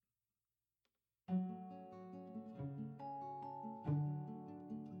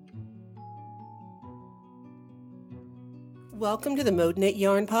Welcome to the Mode Knit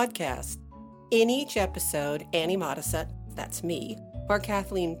Yarn Podcast. In each episode, Annie Modisette, that's me, or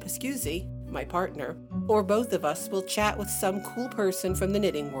Kathleen Pascuzzi, my partner, or both of us will chat with some cool person from the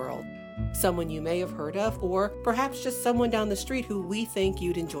knitting world. Someone you may have heard of, or perhaps just someone down the street who we think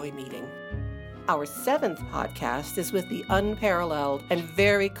you'd enjoy meeting. Our 7th podcast is with the unparalleled and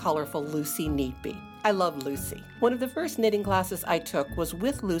very colorful Lucy Neaby. I love Lucy. One of the first knitting classes I took was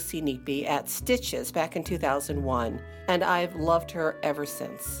with Lucy Neaby at Stitches back in 2001, and I've loved her ever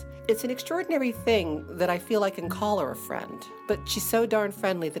since. It's an extraordinary thing that I feel I can call her a friend, but she's so darn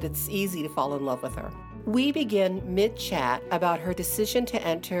friendly that it's easy to fall in love with her. We begin mid-chat about her decision to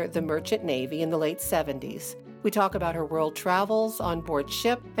enter the Merchant Navy in the late 70s. We talk about her world travels on board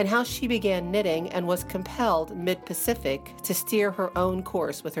ship and how she began knitting and was compelled mid-Pacific to steer her own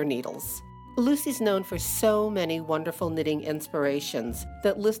course with her needles. Lucy's known for so many wonderful knitting inspirations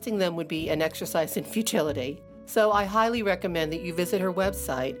that listing them would be an exercise in futility. So I highly recommend that you visit her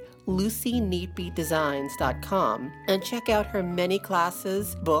website, lucyneabydesigns.com, and check out her many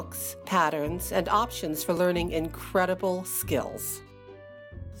classes, books, patterns, and options for learning incredible skills.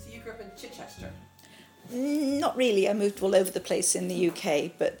 So you grew up in Chichester? Not really. I moved all over the place in the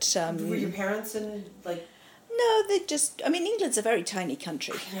UK, but... Were your parents in, No, England's a very tiny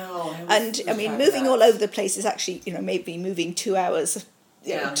country. No, moving all over the place is actually, maybe moving 2 hours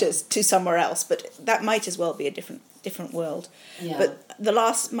to somewhere else, but that might as well be a different world. Yeah. But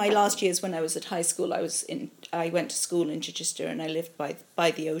my last years when I was at high school, I went to school in Chichester and I lived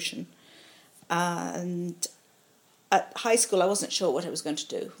by the ocean. And at high school, I wasn't sure what I was going to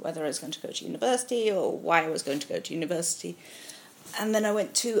do, whether I was going to go to university or why I was going to go to university. And then I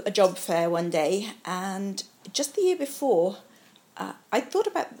went to a job fair one day, and just the year before, I'd thought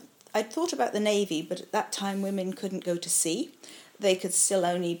about the Navy, but at that time women couldn't go to sea. They could still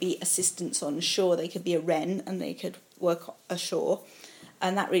only be assistants on shore. They could be a wren, and they could work ashore,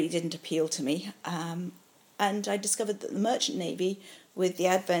 and that really didn't appeal to me. And I discovered that the Merchant Navy, with the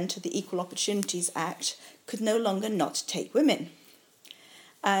advent of the Equal Opportunities Act, could no longer not take women.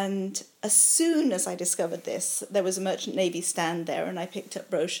 And as soon as I discovered this, there was a Merchant Navy stand there, and I picked up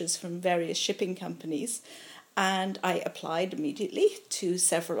brochures from various shipping companies, and I applied immediately to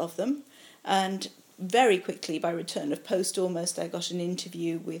several of them. And very quickly, by return of post almost, I got an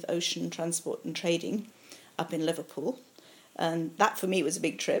interview with Ocean Transport and Trading up in Liverpool. And that for me was a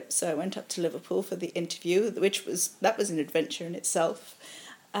big trip, so I went up to Liverpool for the interview, that was an adventure in itself.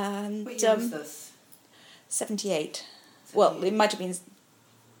 And what year was this? 78. Well, it might have been...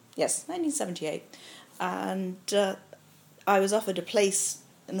 Yes, 1978. And I was offered a place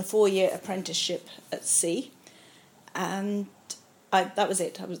in a 4-year apprenticeship at sea. And that was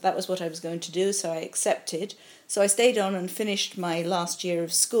it. That was what I was going to do, so I accepted. So I stayed on and finished my last year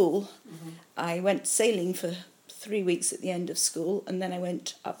of school. Mm-hmm. I went sailing for 3 weeks at the end of school, and then I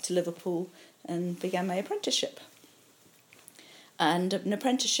went up to Liverpool and began my apprenticeship. And an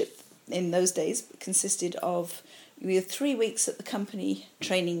apprenticeship in those days consisted of... We had 3 weeks at the company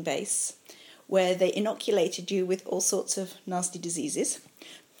training base where they inoculated you with all sorts of nasty diseases,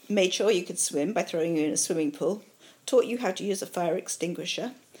 made sure you could swim by throwing you in a swimming pool, taught you how to use a fire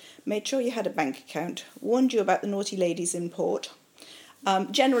extinguisher, made sure you had a bank account, warned you about the naughty ladies in port.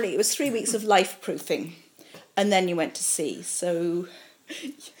 Generally, it was 3 weeks of life-proofing, and then you went to sea. So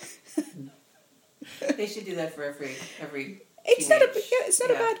they should do that for every It's not a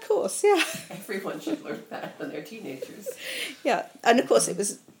bad course, yeah. Everyone should learn that when they're teenagers. Yeah, and of course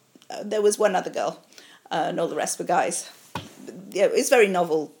there was one other girl, and all the rest were guys. Yeah, it was very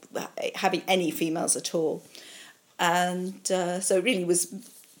novel having any females at all, and so it really was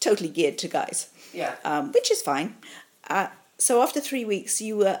totally geared to guys. Yeah, which is fine. So after 3 weeks,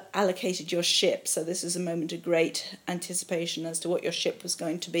 you were allocated your ship. So this is a moment of great anticipation as to what your ship was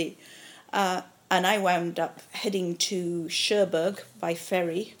going to be. And I wound up heading to Cherbourg by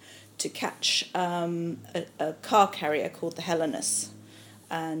ferry to catch a car carrier called the Helenus.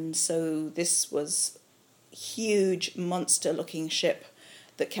 And so this was a huge, monster-looking ship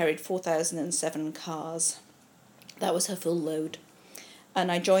that carried 4,007 cars. That was her full load.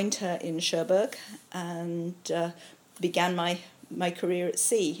 And I joined her in Cherbourg and began my career at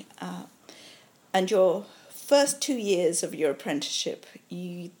sea. And your first 2 years of your apprenticeship,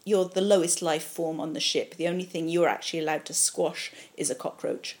 you're the lowest life form on the ship. The only thing you're actually allowed to squash is a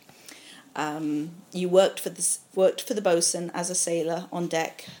cockroach. You worked for the bosun as a sailor on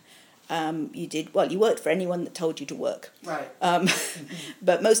deck. You worked for anyone that told you to work. Right.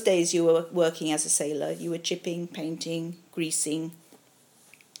 But most days you were working as a sailor. You were chipping, painting, greasing,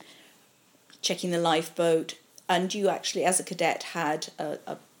 checking the lifeboat, and you actually, as a cadet, had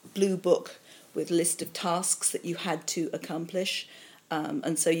a blue book with a list of tasks that you had to accomplish.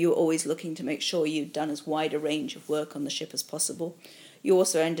 And so you were always looking to make sure you'd done as wide a range of work on the ship as possible. You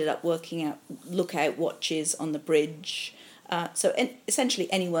also ended up working out lookout watches on the bridge.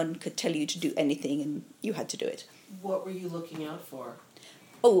 Essentially anyone could tell you to do anything and you had to do it. What were you looking out for?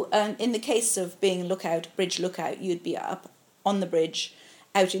 In the case of being bridge lookout, you'd be up on the bridge,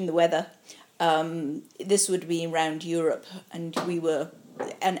 out in the weather. This would be around Europe, and we were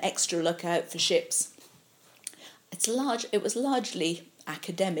an extra lookout for ships. It was largely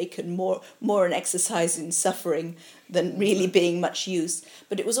academic and more an exercise in suffering than really being much use.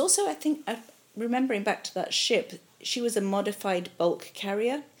 But it was also, I think, remembering back to that ship, she was a modified bulk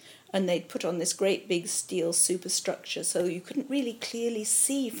carrier, and they'd put on this great big steel superstructure, so you couldn't really clearly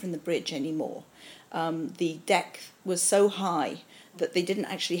see from the bridge anymore. The deck was so high that they didn't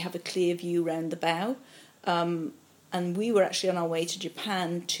actually have a clear view round the bow. And we were actually on our way to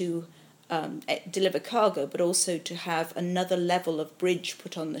Japan to deliver cargo, but also to have another level of bridge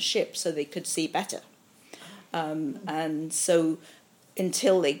put on the ship so they could see better. And so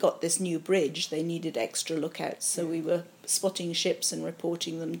until they got this new bridge, they needed extra lookouts. So we were spotting ships and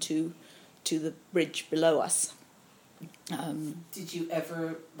reporting them to the bridge below us. Did you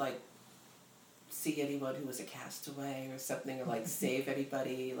ever, see anyone who was a castaway or something, or, save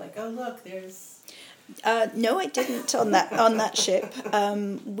anybody? Oh, look, there's... No, I didn't on that ship.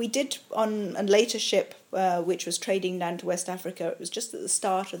 We did on a later ship, which was trading down to West Africa. It was just at the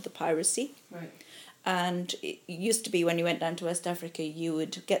start of the piracy. Right. And it used to be when you went down to West Africa, you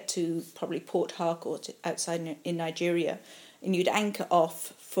would get to probably Port Harcourt outside in Nigeria, and you'd anchor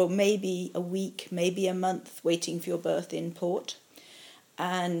off for maybe a week, maybe a month, waiting for your berth in port.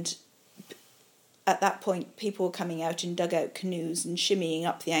 And at that point, people were coming out in dugout canoes and shimmying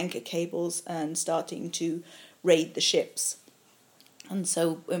up the anchor cables and starting to raid the ships. And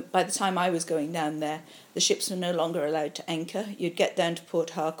so by the time I was going down there, the ships were no longer allowed to anchor. You'd get down to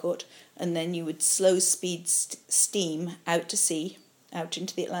Port Harcourt, and then you would slow speed steam out to sea, out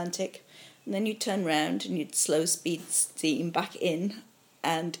into the Atlantic, and then you'd turn round and you'd slow speed steam back in,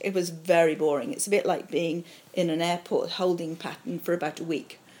 and it was very boring. It's a bit like being in an airport holding pattern for about a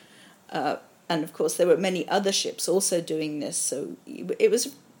week. And of course there were many other ships also doing this, so it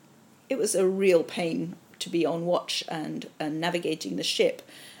was a real pain to be on watch and navigating the ship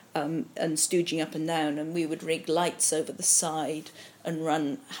and stooging up and down, and we would rig lights over the side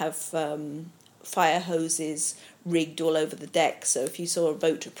and have fire hoses rigged all over the deck, so if you saw a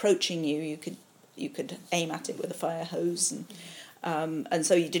boat approaching you could aim at it with a fire hose, and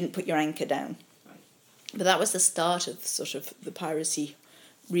so you didn't put your anchor down. But that was the start of sort of the piracy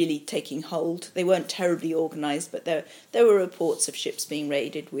really taking hold. They weren't terribly organised, but there were reports of ships being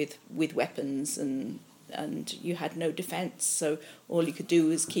raided with weapons, and you had no defence, so all you could do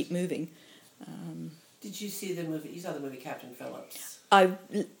was keep moving. Did you see the movie? You saw the movie Captain Phillips?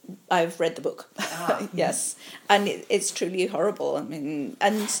 I've read the book. Yes, and it's truly horrible. I mean,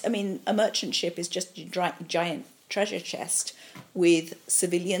 a merchant ship is just a giant treasure chest with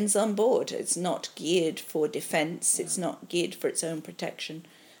civilians on board. It's not geared for defence. It's not geared for its own protection,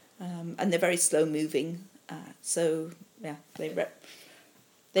 and they're very slow moving. So yeah,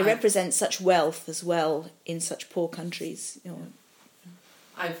 they represent such wealth as well in such poor countries. You know.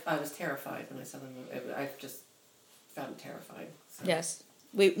 I was terrified when I saw the movie. I just found it terrifying. So. Yes.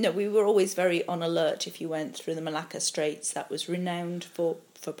 We were always very on alert if you went through the Malacca Straits. That was renowned for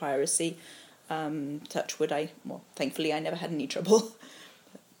piracy. Touch wood, thankfully I never had any trouble.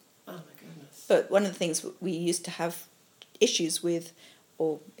 Oh my goodness. But one of the things we used to have issues with,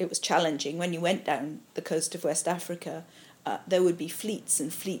 or it was challenging, when you went down the coast of West Africa, there would be fleets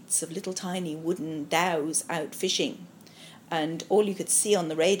and fleets of little tiny wooden dhows out fishing. And all you could see on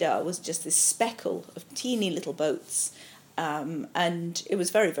the radar was just this speckle of teeny little boats. And it was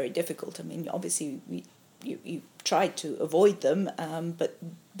very, very difficult. I mean, obviously, you tried to avoid them, but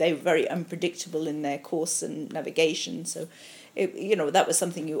they were very unpredictable in their course and navigation. So, that was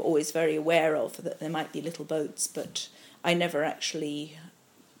something you were always very aware of, that there might be little boats. But I never actually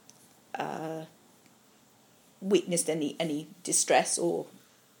witnessed any distress or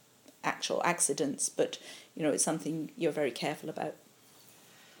actual accidents. But, it's something you're very careful about.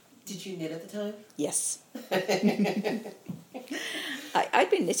 Did you knit at the time? Yes. I'd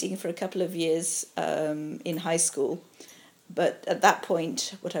been knitting for a couple of years in high school, but at that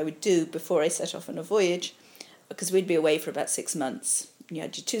point, what I would do before I set off on a voyage, because we'd be away for about 6 months, you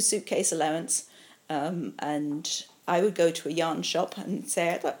had your 2 suitcase allowance, and I would go to a yarn shop and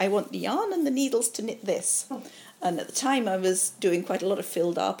say, I want the yarn and the needles to knit this. And at the time, I was doing quite a lot of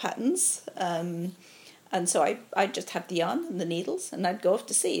filled R patterns, And so I'd just have the yarn and the needles, and I'd go off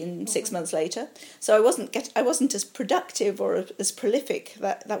to sea. And 6 months later, so I wasn't as productive or as prolific.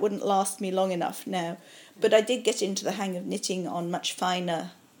 That wouldn't last me long enough now. But I did get into the hang of knitting on much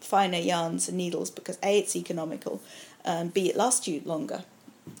finer yarns and needles because A, it's economical, and B, it lasts you longer.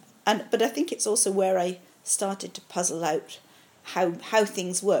 But I think it's also where I started to puzzle out how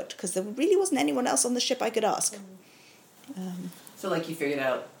things worked, because there really wasn't anyone else on the ship I could ask. So like you figured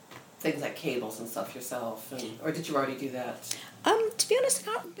out things like cables and stuff yourself, or did you already do that? To be honest,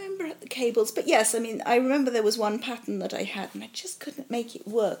 I can't remember the cables, but yes, I mean, I remember there was one pattern that I had and I just couldn't make it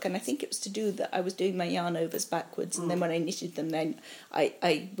work, and I think it was to do that I was doing my yarn overs backwards, and then when I knitted them, then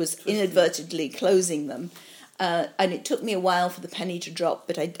I was inadvertently closing them, and it took me a while for the penny to drop,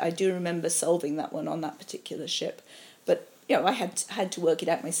 but I do remember solving that one on that particular ship. But, I had to work it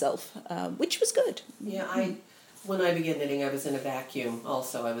out myself, which was good. Yeah, when I began knitting, I was in a vacuum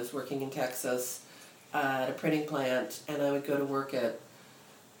also. I was working in Texas at a printing plant, and I would go to work at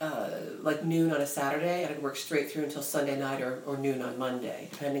like noon on a Saturday, and I'd work straight through until Sunday night or noon on Monday,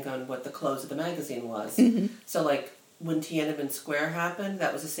 depending on what the close of the magazine was. Mm-hmm. So like when Tiananmen Square happened,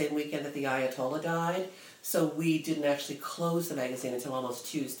 that was the same weekend that the Ayatollah died, so we didn't actually close the magazine until almost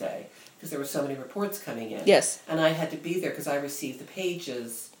Tuesday, because there were so many reports coming in. Yes. And I had to be there because I received the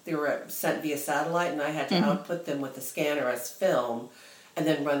pages. They were sent via satellite, and I had to output them with the scanner as film, and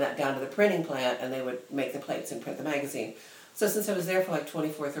then run that down to the printing plant, and they would make the plates and print the magazine. So since I was there for like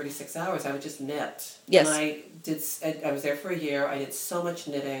 24, 36 hours, I would just knit. Yes. And I was there for a year. I did so much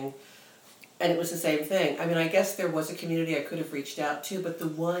knitting, and it was the same thing. I mean, I guess there was a community I could have reached out to, but the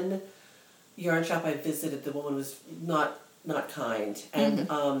one yarn shop I visited, the woman was not kind, and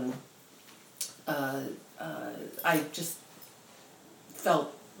I just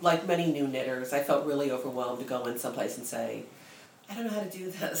felt like many new knitters, I felt really overwhelmed to go in someplace and say, I don't know how to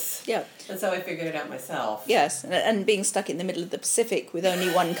do this. Yeah. And so I figured it out myself. Yes, and being stuck in the middle of the Pacific with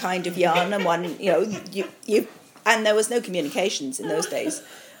only one kind of yarn and one, you and there was no communications in those days.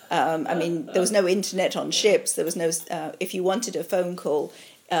 I mean, there was no internet on ships. There was no, if you wanted a phone call,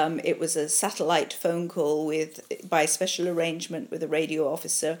 it was a satellite phone call by special arrangement with a radio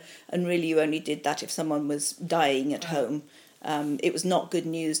officer, and really you only did that if someone was dying at home. It was not good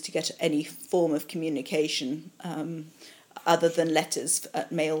news to get any form of communication other than letters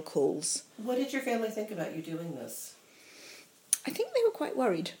at mail calls. What did your family think about you doing this? I think they were quite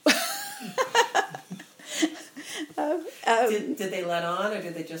worried. Did they let on, or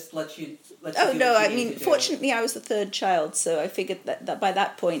did they just let you do no, what I you needed mean, to do? fortunately I was the third child, so I figured that by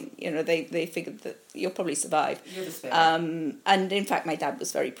that point, they figured that you'll probably survive. You're the spare. And in fact, my dad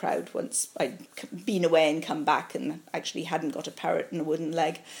was very proud once I'd been away and come back and actually hadn't got a parrot and a wooden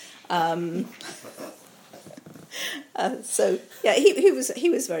leg. So yeah, he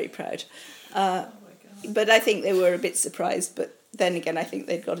was very proud. Oh my God. But I think they were a bit surprised. But then again, I think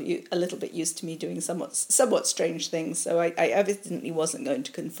they'd got a little bit used to me doing somewhat strange things. So I evidently wasn't going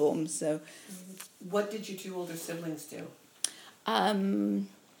to conform. So, what did your two older siblings do?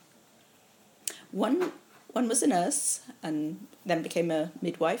 One was a nurse and then became a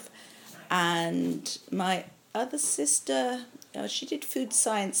midwife, and my other sister, she did food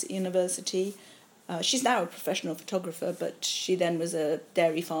science at university. She's now a professional photographer, but she then was a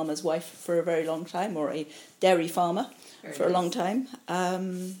dairy farmer's wife for a very long time, or a dairy farmer for a long time.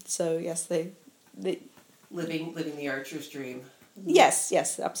 So yes, they living the archer's dream. Yes,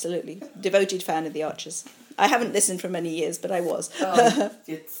 absolutely. Devoted fan of the Archers. I haven't listened for many years, but I was.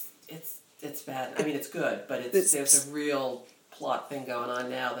 It's bad. I mean, it's good, but there's a real plot thing going on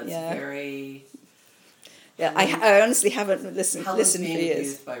now that's very. Yeah, I honestly haven't listened for years. Being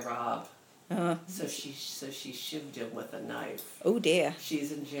abused by Rob. So she shivved him with a knife. Oh dear.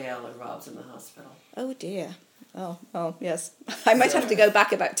 She's in jail and Rob's in the hospital. Oh dear. Oh yes. I might have to go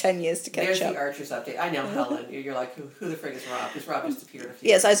back about 10 years to catch There's up. the Archers update. I know Helen. You're like, who the frig is Rob? Because Rob just appeared a few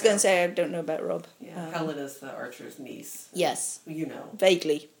Yes, years I was going ago. to say I don't know about Rob. Yeah, Helen is the Archer's niece. Yes. You know.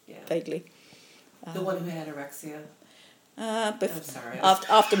 Vaguely. Yeah. Vaguely. The one who had anorexia. I'm sorry.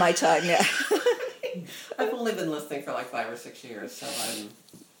 After my time, yeah. I've only been listening for like 5 or 6 years, so I'm.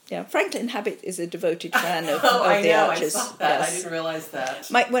 Yeah, Franklin Habit is a devoted fan of I the know, Archers. I saw that. Yes. I didn't realize that.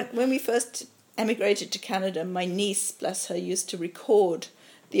 When we first emigrated to Canada, my niece, bless her, used to record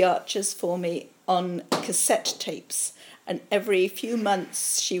the Archers for me on cassette tapes. And every few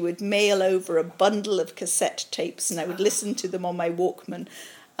months she would mail over a bundle of cassette tapes, and I would listen to them on my Walkman.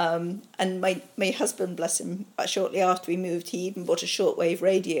 And my husband, bless him, shortly after we moved, he even bought a shortwave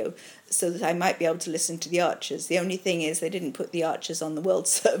radio so that I might be able to listen to the Archers. The only thing is they didn't put the Archers on the World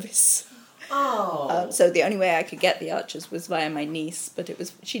Service. Oh. So the only way I could get the archers was via my niece, but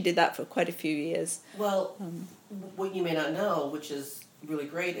she did that for quite a few years. Well, what you may not know, which is really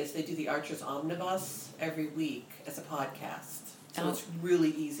great, is they do the Archers Omnibus every week as a podcast. So it's really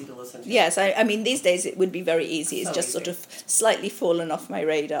easy to listen to. Yes, I mean, these days it would be very easy. It's just sort of slightly fallen off my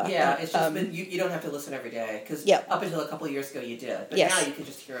radar. Yeah, it's just been, you don't have to listen every day, because up until a couple of years ago you did. But now you can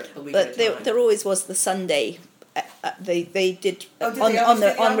just hear it the week at a time. But there always was the Sunday. They did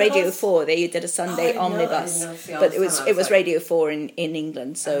on Radio 4. They did a Sunday omnibus, but it was Radio 4 in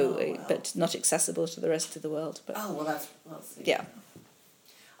England, so but not accessible to the rest of the world. But let's see. Yeah,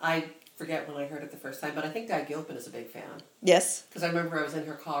 I forget when I heard it the first time, but I think Di Gilpin is a big fan. Yes, because I remember I was in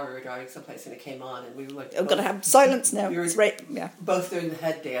her car, we were driving someplace, and it came on, and we were like, "I've got to have silence now." We were both doing the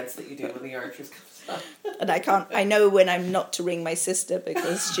head dance that you do when the Archers comes on. And I know when I'm not to ring my sister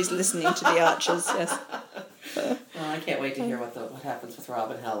because she's listening to the Archers. Yes. Well, I can't wait to hear what happens with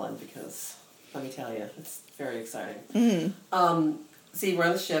Rob and Helen, because let me tell you, it's very exciting. Mm-hmm. See, we're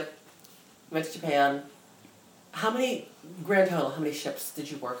on the ship. Went to Japan. Grand total, how many ships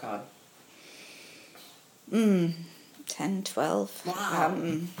did you work on? 10, 12.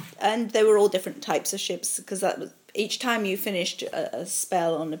 Wow. And they were all different types of ships, because each time you finished a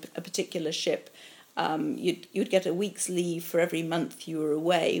spell on a particular ship, you'd get a week's leave for every month you were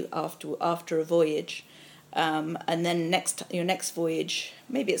away after a voyage. And then your next voyage,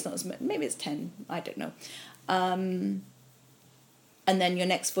 maybe it's not as much, maybe it's 10, I don't know. And then your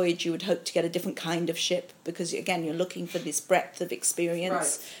next voyage, you would hope to get a different kind of ship, because again, you're looking for this breadth of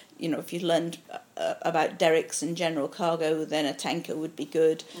experience. Right. You know, if you learned about derricks and general cargo, then a tanker would be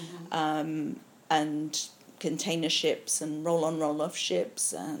good. Mm-hmm. And container ships and roll-on, roll-off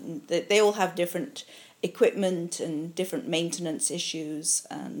ships, and they all have different equipment and different maintenance issues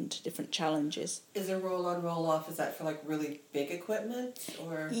and different challenges. Is a roll-on, roll-off, is that for like really big equipment,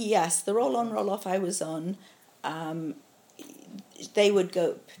 or? Yes, the roll-on, roll-off I was on, they would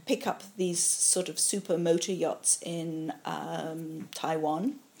go pick up these sort of super motor yachts in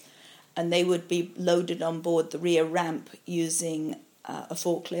Taiwan, and they would be loaded on board the rear ramp using a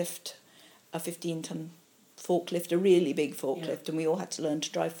forklift, a 15-ton forklift, a really big forklift, and we all had to learn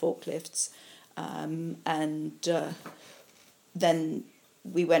to drive forklifts. Then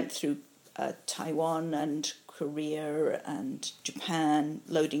we went through Taiwan and Korea and Japan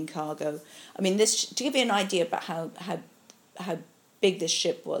loading cargo. I mean, to give you an idea about how big this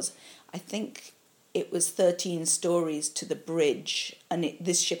ship was, I think it was 13 stories to the bridge, and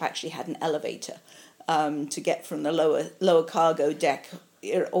this ship actually had an elevator to get from the lower cargo deck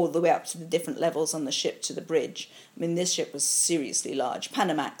all the way up to the different levels on the ship to the bridge. I mean, this ship was seriously large,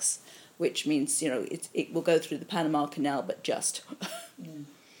 Panamax, which means, it will go through the Panama Canal, but just.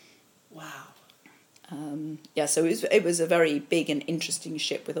 Wow. So it was a very big and interesting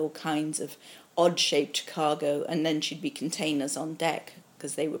ship with all kinds of odd-shaped cargo, and then she'd be containers on deck,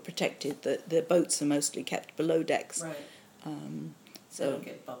 because they were protected. The boats are mostly kept below decks. Right. So they don't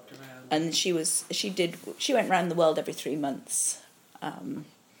get bumped around. And she went around the world every 3 months.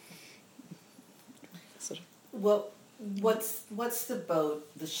 Sort of. Well, what's the boat,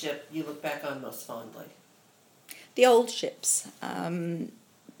 the ship you look back on most fondly? The old ships.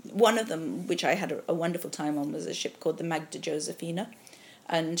 One of them, which I had a wonderful time on, was a ship called the Magda Josephina.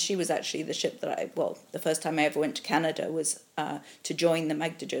 And she was actually the ship that the first time I ever went to Canada was to join the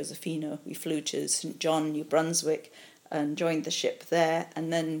Magda Josephina. We flew to St. John, New Brunswick, and joined the ship there.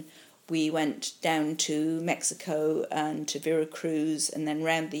 And then we went down to Mexico and to Veracruz, and then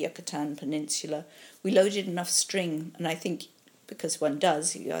round the Yucatan Peninsula. We loaded enough string, and I think because one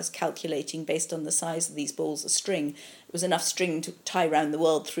does, I was calculating based on the size of these balls of string, it was enough string to tie around the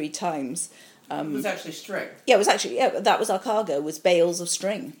world 3 times. It was actually string. Yeah, that was our cargo, was bales of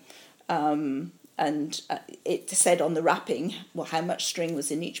string. And it said on the wrapping how much string was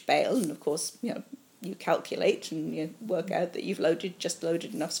in each bale, and of course, you calculate and you work out that you've just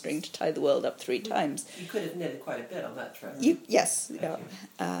loaded enough string to tie the world up 3 times. You could have knitted quite a bit on that trip. Yes.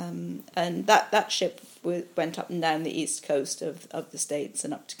 And that ship went up and down the east coast of the States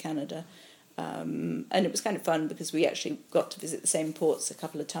and up to Canada. And it was kind of fun because we actually got to visit the same ports a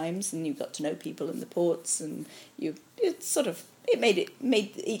couple of times, and you got to know people in the ports, and it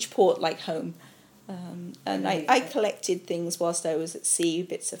made each port like home. And I collected things whilst I was at sea,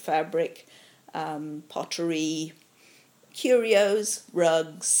 bits of fabric, pottery, curios,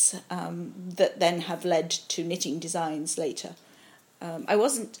 rugs, that then have led to knitting designs later.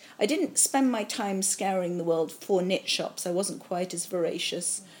 I didn't spend my time scouring the world for knit shops. I wasn't quite as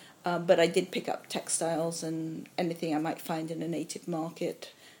voracious, but I did pick up textiles and anything I might find in a native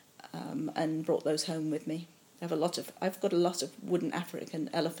market, and brought those home with me. I've got a lot of wooden African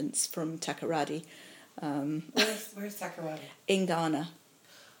elephants from Takoradi. Where's Takoradi? In Ghana.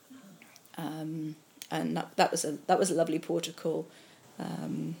 And that was a lovely port of call.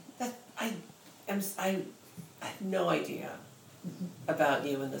 I have no idea about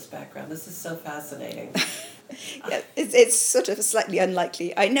you in this background. This is so fascinating. Yeah, it's sort of slightly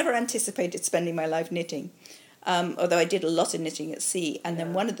unlikely. I never anticipated spending my life knitting, although I did a lot of knitting at sea. And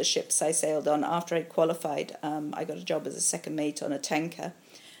then one of the ships I sailed on, after I qualified, I got a job as a second mate on a tanker.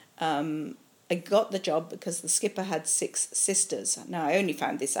 I got the job because the skipper had 6 sisters. Now, I only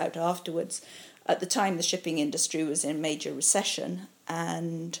found this out afterwards. At the time, the shipping industry was in major recession,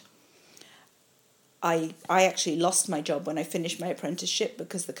 and I actually lost my job when I finished my apprenticeship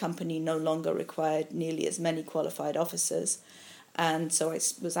because the company no longer required nearly as many qualified officers. And so I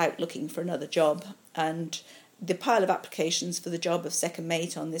was out looking for another job. And the pile of applications for the job of second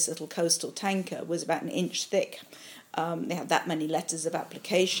mate on this little coastal tanker was about 1 inch thick. They had that many letters of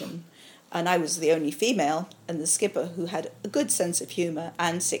application. And I was the only female, and the skipper, who had a good sense of humour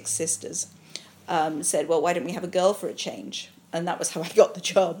and 6 sisters, said, well, why don't we have a girl for a change? And that was how I got the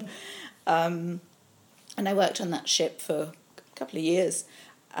job. And I worked on that ship for a couple of years.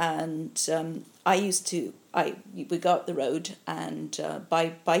 And we go up the road and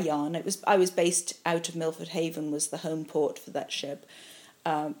buy yarn. I was based out of Milford Haven, was the home port for that ship.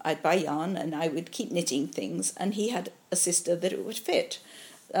 I'd buy yarn and I would keep knitting things, and he had a sister that it would fit.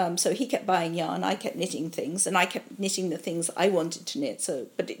 So he kept buying yarn, I kept knitting things, and I kept knitting the things I wanted to knit.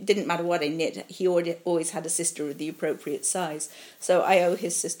 But it didn't matter what I knit, he always had a sister of the appropriate size. So I owe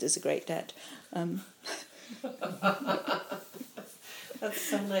his sisters a great debt. That's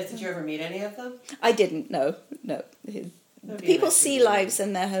so nice. Did you ever meet any of them? I didn't, no. People's sea lives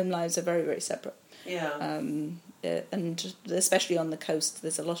and their home lives are very, very separate. Yeah. And especially on the coast,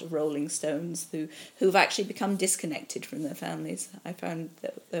 there's a lot of rolling stones who've actually become disconnected from their families. I found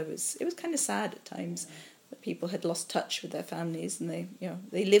that it was kind of sad at times that people had lost touch with their families, and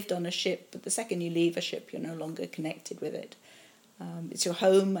they lived on a ship, but the second you leave a ship, you're no longer connected with it. It's your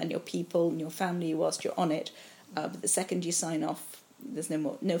home and your people and your family whilst you're on it, but the second you sign off, there's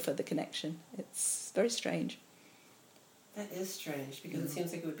no further connection. It's very strange. That is strange, because it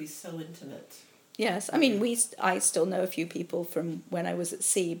seems like it would be so intimate. Yes, I mean, I still know a few people from when I was at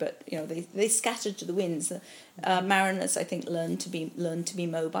sea, but they scattered to the winds. Mariners, I think, learn to be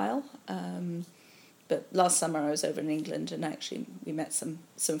mobile. But last summer I was over in England, and actually we met some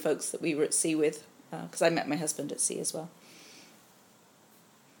folks that we were at sea with, because I met my husband at sea as well.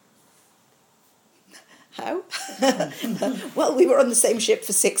 How? Well, we were on the same ship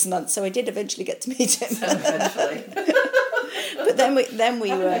for 6 months, so I did eventually get to meet him. Eventually. But then we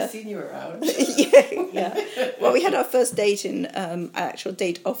Haven't were. I seen you around? yeah. Well, we had our first date an actual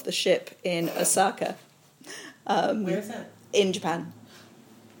date off the ship in Osaka. Where's that? In Japan.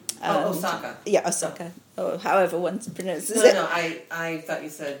 Osaka. Yeah, Osaka. Or however one pronounces No, it. no, I thought you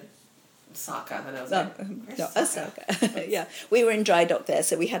said Osaka, and I was like, where's Osaka. Yeah, we were in dry dock there,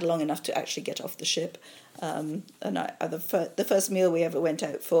 so we had long enough to actually get off the ship. And the first meal we ever went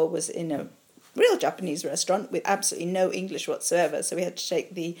out for was in a real Japanese restaurant with absolutely no English whatsoever, so we had to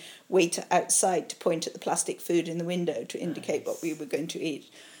take the waiter outside to point at the plastic food in the window to indicate what we were going to eat.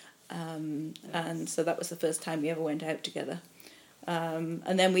 And so that was the first time we ever went out together.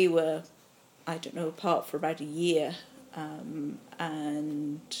 And then we were, I don't know, apart for about a year.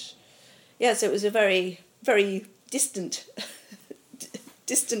 And yeah, so it was a very, very distant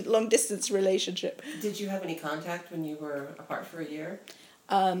long-distance relationship. Did you have any contact when you were apart for a year?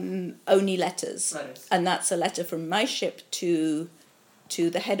 Only letters. And that's a letter from my ship to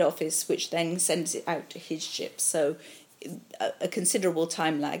the head office, which then sends it out to his ship. So a considerable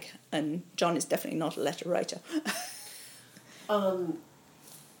time lag, and John is definitely not a letter writer.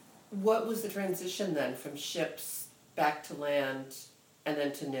 What was the transition then from ships back to land and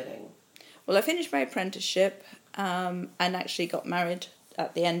then to knitting? Well, I finished my apprenticeship and actually got married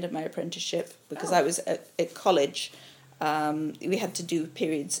at the end of my apprenticeship because I was at college. We had to do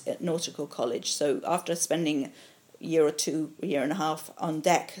periods at nautical college. So after spending a year and a half on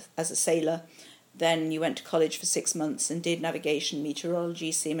deck as a sailor, then you went to college for 6 months and did navigation,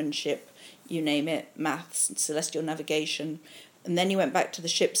 meteorology, seamanship, you name it, maths, celestial navigation. And then you went back to the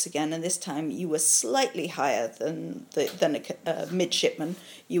ships again, and this time you were slightly higher than a midshipman.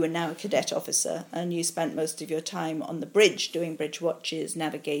 You were now a cadet officer, and you spent most of your time on the bridge doing bridge watches,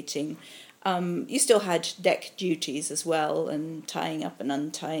 navigating. You still had deck duties as well, and tying up and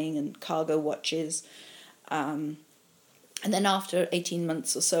untying and cargo watches. And then after 18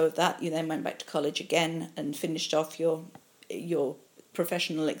 months or so of that, you then went back to college again and finished off your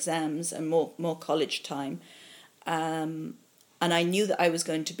professional exams and more college time. And I knew that I was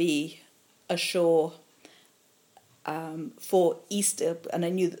going to be ashore for Easter, and I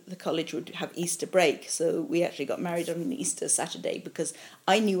knew that the college would have Easter break, so we actually got married on an Easter Saturday because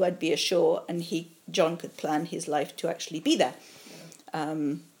I knew I'd be ashore, and John could plan his life to actually be there,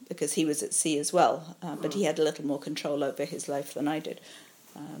 because he was at sea as well, but he had a little more control over his life than I did.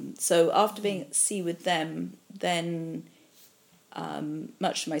 So after being at sea with them, then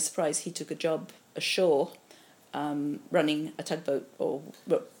much to my surprise, he took a job ashore, running a tugboat, or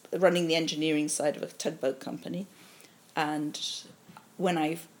running the engineering side of a tugboat company. And when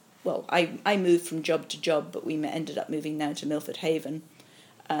I moved from job to job, but we ended up moving now to Milford Haven,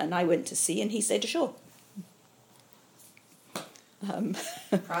 and I went to sea and he stayed ashore.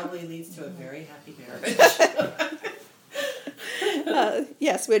 Probably leads to a very happy marriage.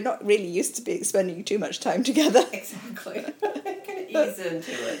 Yes, we're not really used to spending too much time together. Exactly. Kind of ease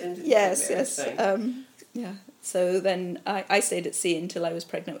into it. Yes. Yeah. So then I stayed at sea until I was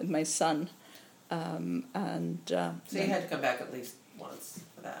pregnant with my son. So you had to come back at least once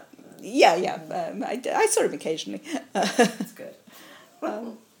for that. Yeah. I saw him occasionally. That's good.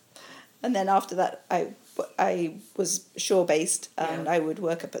 And then after that, I was shore-based, and I would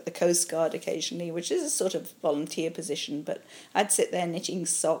work up at the Coast Guard occasionally, which is a sort of volunteer position, but I'd sit there knitting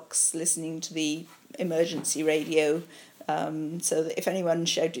socks, listening to the emergency radio, so that if anyone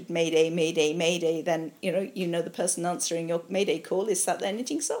shouted Mayday, Mayday, Mayday, then you know the person answering your Mayday call is sat there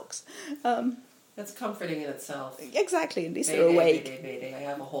knitting socks. That's comforting in itself. Exactly, at least Mayday, they're awake. Mayday, Mayday, I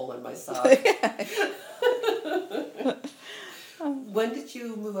have a hole in my sock. When did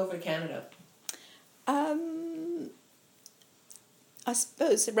you move over to Canada? I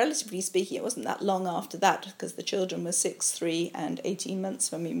suppose, relatively speaking, it wasn't that long after that, because the children were 6, 3 and 18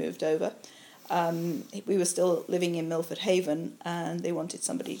 months when we moved over. We were still living in Milford Haven, and they wanted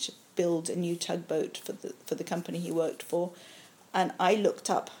somebody to build a new tugboat for the company he worked for. And I looked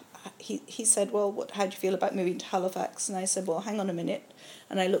up, he said, well, how do you feel about moving to Halifax? And I said, well, hang on a minute.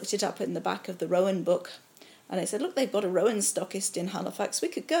 And I looked it up in the back of the Rowan book, and I said, look, they've got a Rowan stockist in Halifax, we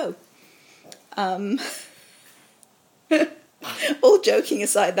could go. All joking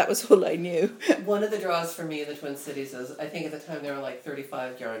aside, that was all I knew. One of the draws for me in the Twin Cities is, I think at the time there were like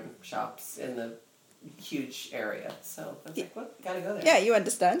 35 yarn shops in the huge area. So I was like, well, gotta go there. Yeah, you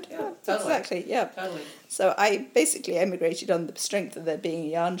understand. Yeah, totally. Exactly, yeah. Totally. So I basically emigrated on the strength of there being a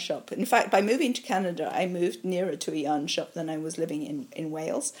yarn shop. In fact, by moving to Canada, I moved nearer to a yarn shop than I was living in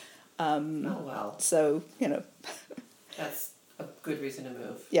Wales. Oh, wow. So, That's a good reason to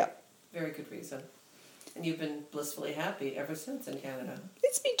move. Yeah. Very good reason. And you've been blissfully happy ever since in Canada.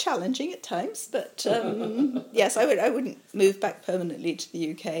 It's been challenging at times, but yes, I wouldn't move back permanently to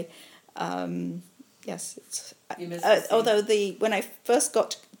the UK. Yes, it's. You miss although when I first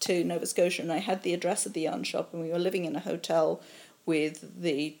got to Nova Scotia and I had the address of the yarn shop, and we were living in a hotel with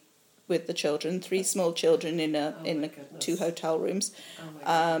the children, 3 small children in 2 hotel rooms,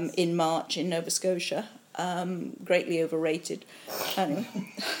 in March in Nova Scotia, greatly overrated.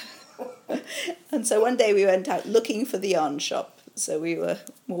 Anyway. And so one day we went out looking for the yarn shop. So we were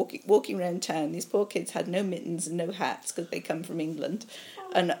walking around town. These poor kids had no mittens and no hats because they come from England.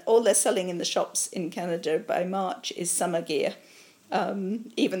 And all they're selling in the shops in Canada by March is summer gear,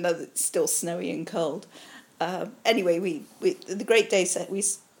 even though it's still snowy and cold. Anyway, the great day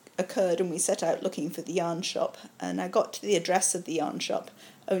occurred and we set out looking for the yarn shop. And I got to the address of the yarn shop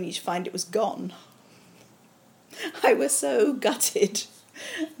only to find it was gone. I was so gutted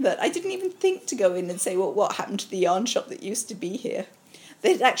that I didn't even think to go in and say, well, what happened to the yarn shop that used to be here?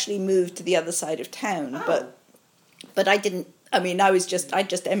 They'd actually moved to the other side of town, but I didn't. I mean, I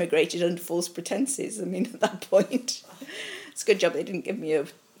just emigrated under false pretenses. I mean, at that point, it's a good job they didn't give me a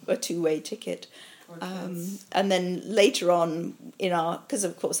 2-way ticket. And then later on, because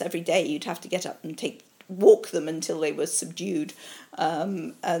of course every day you'd have to get up and walk them until they were subdued.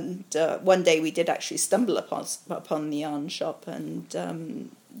 And one day we did actually stumble upon the yarn shop, and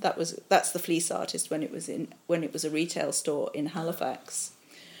that's the Fleece Artist when it was a retail store in Halifax.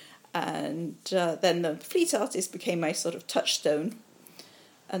 And then the Fleece Artist became my sort of touchstone.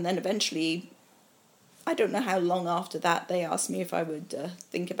 And then eventually, I don't know how long after that, they asked me if I would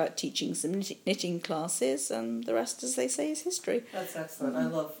think about teaching some knitting classes, and the rest, as they say, is history. That's excellent. I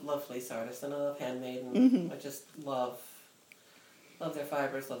love Fleece Artists, and I love handmade, and I just love their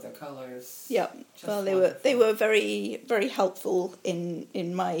fibers, love their colors. Yeah, well, they were very, very helpful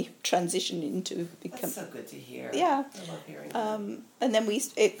in my transition into becoming. That's so good to hear. Yeah, I love hearing that. And then we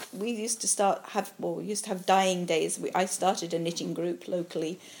used to have dyeing days. I started a knitting group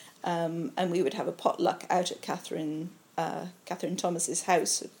locally, and we would have a potluck out at Catherine Thomas's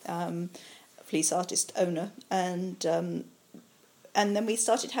house. fleece artist owner, and then we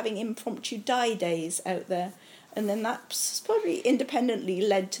started having impromptu dye days out there. And then that probably independently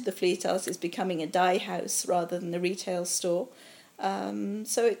led to the fleece artist becoming a dye house rather than a retail store.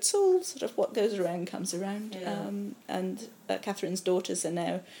 So it's all sort of what goes around comes around. Yeah. And Catherine's daughters are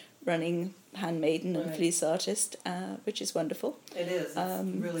now running Handmaiden and Fleece Artist, which is wonderful. It is. It's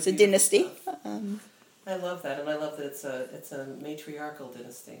really it's a dynasty. I love that, and I love that it's a matriarchal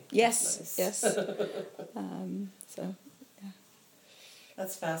dynasty. Yes, That's nice. yes. So, yeah.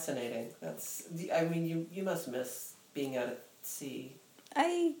 That's fascinating. I mean, you must miss being out at sea.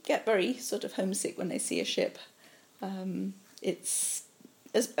 I get very sort of homesick when I see a ship. It's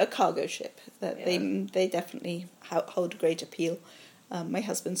a cargo ship. They definitely hold a great appeal. My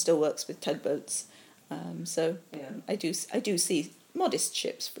husband still works with tugboats, so I do see modest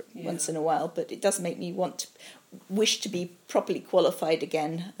ships once in a while, but it does make me wish to be properly qualified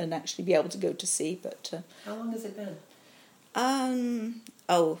again and actually be able to go to sea. But how long has it been?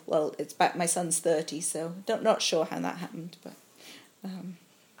 It's back. My son's 30, so not sure how that happened, but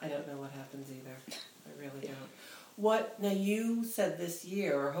I don't know what happens either. I really don't. Now you said this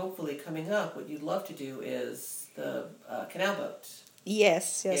year, or hopefully coming up, what you'd love to do is the canal boat.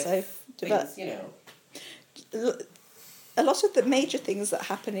 Yes, Because, a lot of the major things that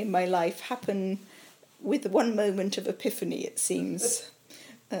happen in my life happen with one moment of epiphany, it seems.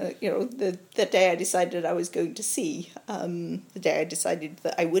 The day I decided I was going to sea, the day I decided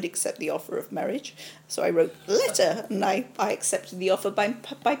that I would accept the offer of marriage. So I wrote a letter, and I accepted the offer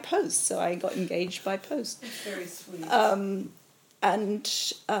by post, so I got engaged by post. That's very sweet.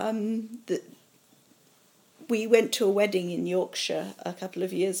 We went to a wedding in Yorkshire a couple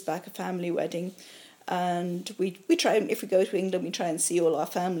of years back, a family wedding, and we try, if we go to England, we try and see all our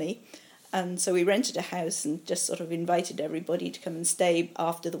family. And so we rented a house and just sort of invited everybody to come and stay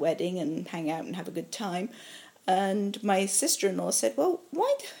after the wedding and hang out and have a good time. And my sister-in-law said, well,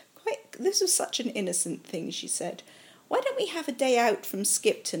 this was such an innocent thing, she said. Why don't we have a day out from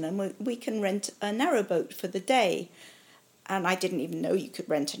Skipton and we can rent a narrowboat for the day? And I didn't even know you could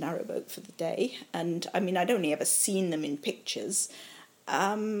rent a narrowboat for the day. And I mean, I'd only ever seen them in pictures.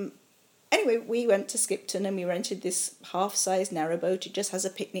 Anyway, we went to Skipton and we rented this half-size narrowboat. It just has a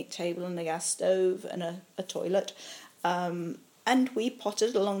picnic table and a gas stove and a toilet. And we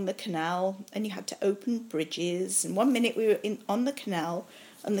pottered along the canal, and you had to open bridges. And 1 minute we were on the canal,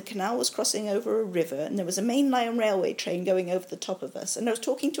 and the canal was crossing over a river, and there was a main line railway train going over the top of us. And I was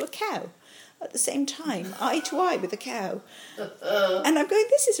talking to a cow at the same time, eye to eye with a cow. And I'm going,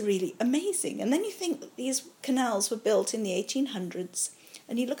 this is really amazing. And then you think that these canals were built in the 1800s,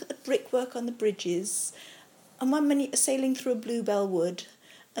 and you look at the brickwork on the bridges, and 1 minute you're sailing through a bluebell wood,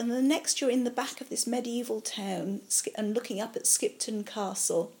 and the next you're in the back of this medieval town and looking up at Skipton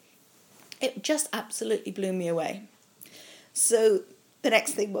Castle. It just absolutely blew me away. So the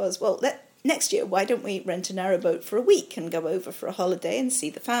next thing was, next year, why don't we rent a narrowboat for a week and go over for a holiday and see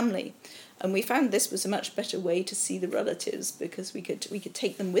the family? And we found this was a much better way to see the relatives, because we could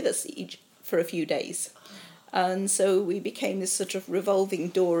take them with us each for a few days. And so we became this sort of revolving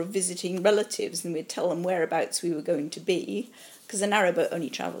door of visiting relatives, and we'd tell them whereabouts we were going to be, because a narrowboat only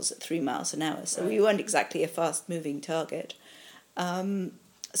travels at 3 miles an hour, so we weren't exactly a fast-moving target.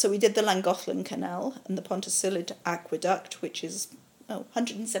 So we did the Llangollen Canal and the Pontycillid Aqueduct, which is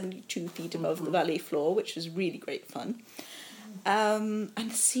 172 feet above the valley floor, which was really great fun. And the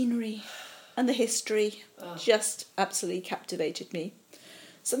scenery and the history just absolutely captivated me.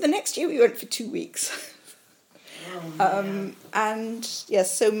 So the next year we went for 2 weeks. And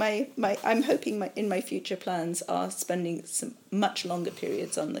yes, so I'm hoping in my future plans are spending some much longer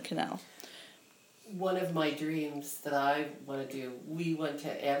periods on the canal. One of my dreams that I want to do, we went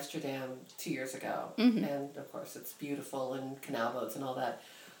to Amsterdam 2 years ago, and of course it's beautiful and canal boats and all that.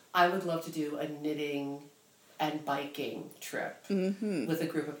 I would love to do a knitting and biking trip with a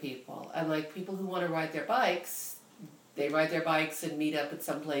group of people. And like people who want to ride their bikes, they ride their bikes and meet up at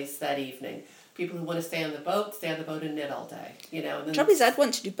some place that evening. People who want to stay on the boat and knit all day. And then Trouble is, I'd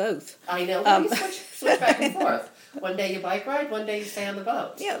want to do both. I know. You switch back and forth. One day you bike ride, one day you stay on the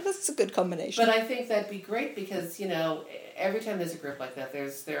boat. Yeah, that's a good combination. But I think that'd be great because, every time there's a group like that,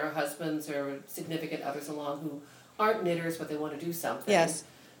 there are husbands or significant others along who aren't knitters, but they want to do something. Yes.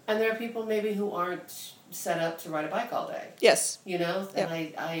 And there are people maybe who aren't set up to ride a bike all day. Yes. And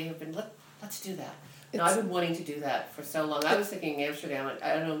I have been, let's do that. I've been wanting to do that for so long. I was thinking Amsterdam.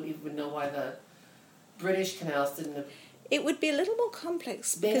 I don't even know why the British canals didn't. It would be a little more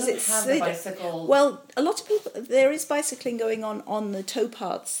complex because they don't have the bicycle. Well, a lot of people, there is bicycling going on the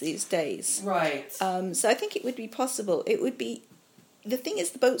towpaths these days. Right. So I think it would be possible. It would be the thing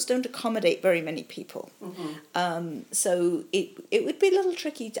is, the boats don't accommodate very many people. So it would be a little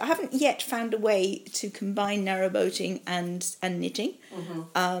tricky. I haven't yet found a way to combine narrowboating and knitting,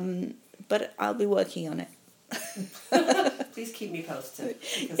 but I'll be working on it. Please keep me posted.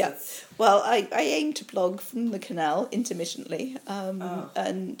 Yeah. Well, I aim to blog from the canal intermittently,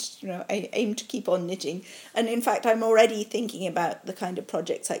 and I aim to keep on knitting. And in fact, I'm already thinking about the kind of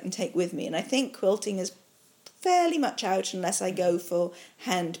projects I can take with me. And I think quilting is fairly much out unless I go for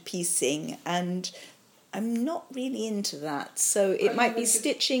hand piecing, and I'm not really into that. So it might be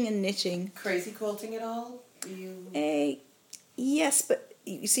stitching and knitting. Crazy quilting at all? Yes, but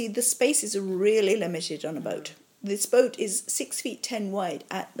you see, the space is really limited on a boat. This boat is 6 feet 10 wide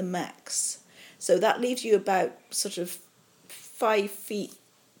at the max. So that leaves you about sort of 5 feet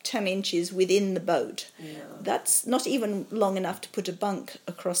 10 inches within the boat. Yeah. That's not even long enough to put a bunk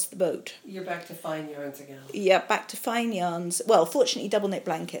across the boat. You're back to fine yarns again. Yeah, back to fine yarns. Well, fortunately, double knit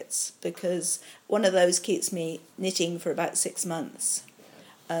blankets, because one of those keeps me knitting for about 6 months.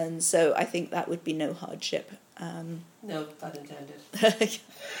 And so I think that would be no hardship. No, pun intended.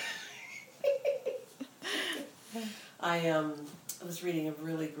 I was reading a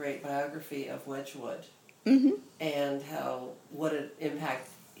really great biography of Wedgwood, and what an impact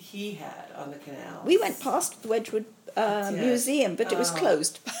he had on the canal. We went past the Wedgwood Museum, but it was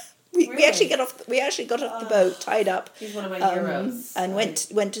closed. Really? We actually got off the boat, tied up. He's one of my heroes. And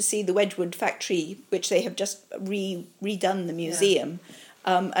went to see the Wedgwood factory, which they have just redone the museum.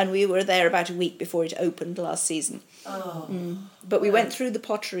 Yeah. And we were there about a week before it opened last season. But we went through the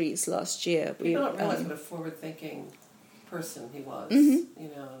potteries last year. People don't realize what a forward-thinking person he was.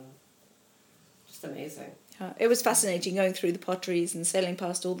 Just amazing. It was fascinating going through the potteries and sailing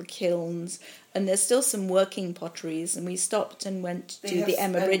past all the kilns. And there's still some working potteries, and we stopped and went to the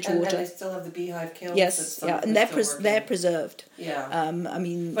Emma Bridgewater. And they still have the beehive kilns. Yes, and they're preserved. Yeah.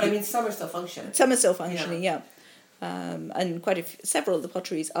 But some are still functioning. Some are still functioning, yeah. And several of the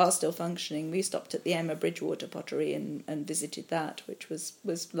potteries are still functioning. We stopped at the Emma Bridgewater pottery and visited that, which was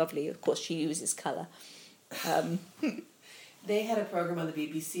lovely. Of course, she uses colour. They had a program on the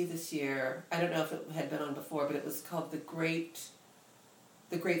BBC this year. I don't know if it had been on before, but it was called The Great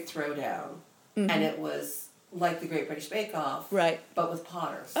Throwdown. And it was like the Great British Bake Off, right? But with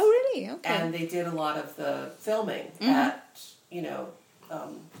potters. Oh, really? Okay. And they did a lot of the filming at,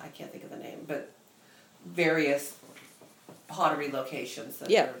 I can't think of the name, but various pottery locations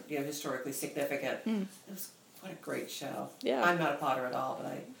that are historically significant. It was what a great show. Yeah. I'm not a potter at all,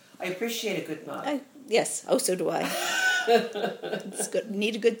 but I appreciate a good mug. Yes. Oh, so do I. It's good.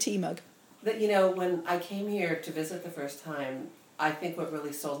 Need a good tea mug. That when I came here to visit the first time, I think what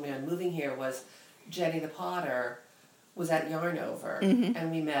really sold me on moving here was Jenny the Potter was at Yarn Over,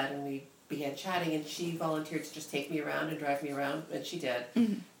 and we met and we began chatting, and she volunteered to just take me around and drive me around, and she did.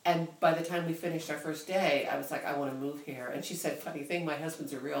 And by the time we finished our first day, I was like, I want to move here. And she said, funny thing, my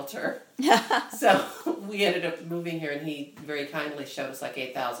husband's a realtor. So we ended up moving here, and he very kindly showed us like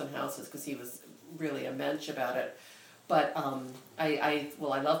 8,000 houses because he was really a mensch about it. But I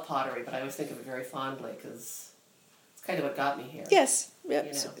love pottery, but I always think of it very fondly because it's kind of what got me here. Yes.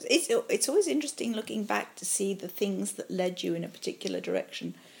 Yep. It's always interesting looking back to see the things that led you in a particular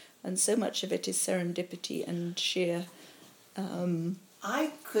direction. And so much of it is serendipity and sheer...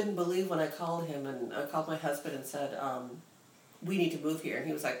 I couldn't believe when I called him, and I called my husband and said, we need to move here. And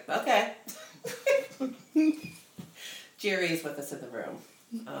he was like, okay. Jerry is with us in the room.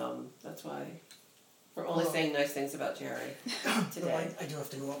 That's why we're only saying nice things about Jerry today. I do have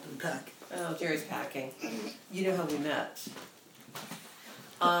to go up and pack. Oh, Jerry's packing. You know how we met.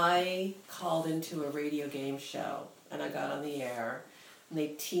 I called into a radio game show, and I got on the air, and they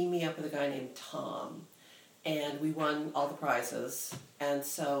teamed me up with a guy named Tom. And we won all the prizes. And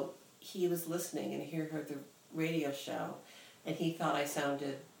so he was listening, and he heard the radio show, and he thought I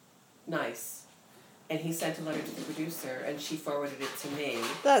sounded nice. And he sent a letter to the producer, and she forwarded it to me.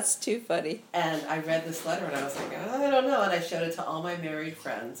 That's too funny. And I read this letter, and I was like, I don't know. And I showed it to all my married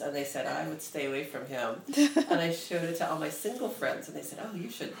friends, and they said I would stay away from him. And I showed it to all my single friends, and they said, oh, you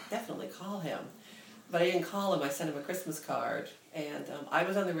should definitely call him. But I didn't call him. I sent him a Christmas card. And I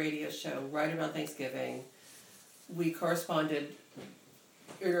was on the radio show right around Thanksgiving. We corresponded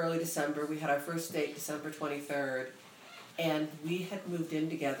in early December. We had our first date December 23rd. And we had moved in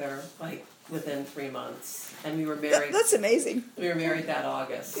together, like, within 3 months. And we were married. That's amazing. We were married that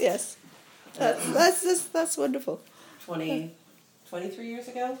August. Yes. That's wonderful. 23 years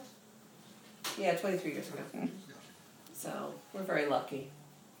ago? Yeah, 23 years ago. So, we're very lucky.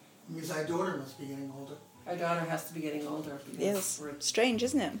 It means our daughter must be getting older. Our daughter has to be getting older. Yes. Strange,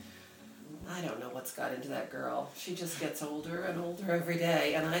 isn't it? I don't know what's got into that girl. She just gets older and older every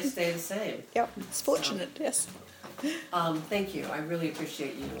day, and I stay the same. Yep, it's fortunate, yes. Thank you. I really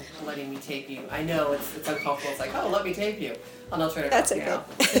appreciate you letting me tape you. I know it's uncomfortable. It's like, oh, let me tape you. And I'll turn it That's off okay. now.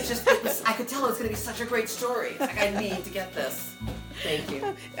 I could tell it was going to be such a great story. It's like, I need to get this. Thank you.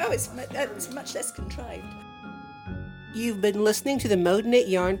 Oh, it's much less contrived. You've been listening to the Mode Knit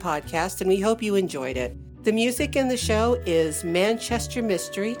Yarn podcast, and we hope you enjoyed it. The music in the show is Manchester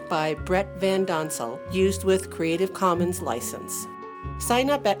Mystery by Brett Van Donsel, used with Creative Commons license. Sign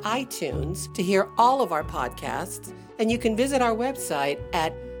up at iTunes to hear all of our podcasts, and you can visit our website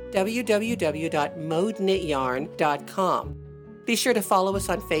at www.modeknityarn.com. Be sure to follow us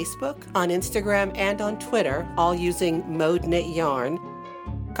on Facebook, on Instagram, and on Twitter, all using Mode Knit Yarn.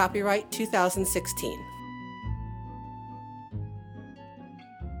 Copyright 2016.